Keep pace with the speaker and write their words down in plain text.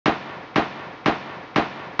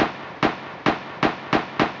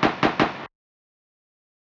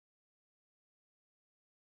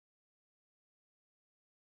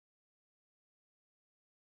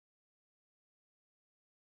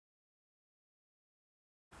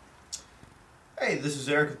Hey, this is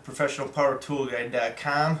Eric with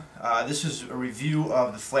ProfessionalPowerToolGuide.com. This is a review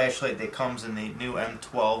of the flashlight that comes in the new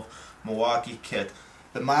M12 Milwaukee kit.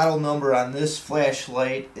 The model number on this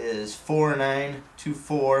flashlight is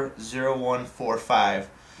 49240145.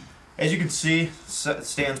 As you can see, it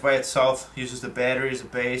stands by itself, uses the battery as a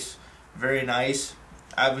base. Very nice.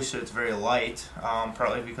 Obviously it's very light,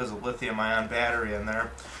 partly because of lithium-ion battery in there.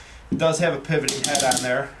 It does have a pivoting head on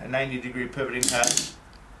there, a 90-degree pivoting head.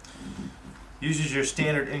 Uses your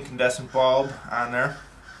standard incandescent bulb on there.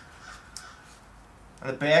 On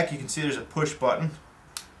the back you can see there's a push button,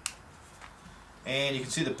 and you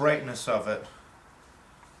can see the brightness of it.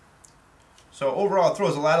 So overall it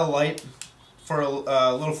throws a lot of light for a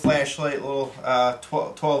little flashlight, little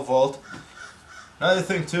 12 volt. Another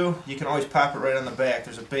thing too, you can always pop it right on the back.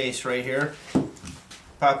 There's a base right here.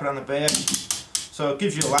 Pop it on the back. So it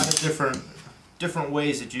gives you a lot of different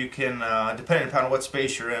ways that you can, depending upon what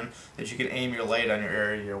space you're in, that you can aim your light on your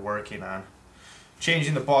area you're working on.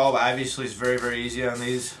 Changing the bulb obviously is very, very easy on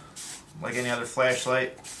these, like any other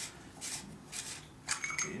flashlight.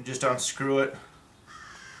 You can just unscrew it,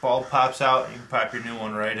 bulb pops out, you can pop your new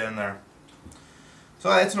one right in there. So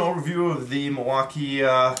that's an overview of the Milwaukee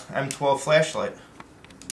M12 flashlight.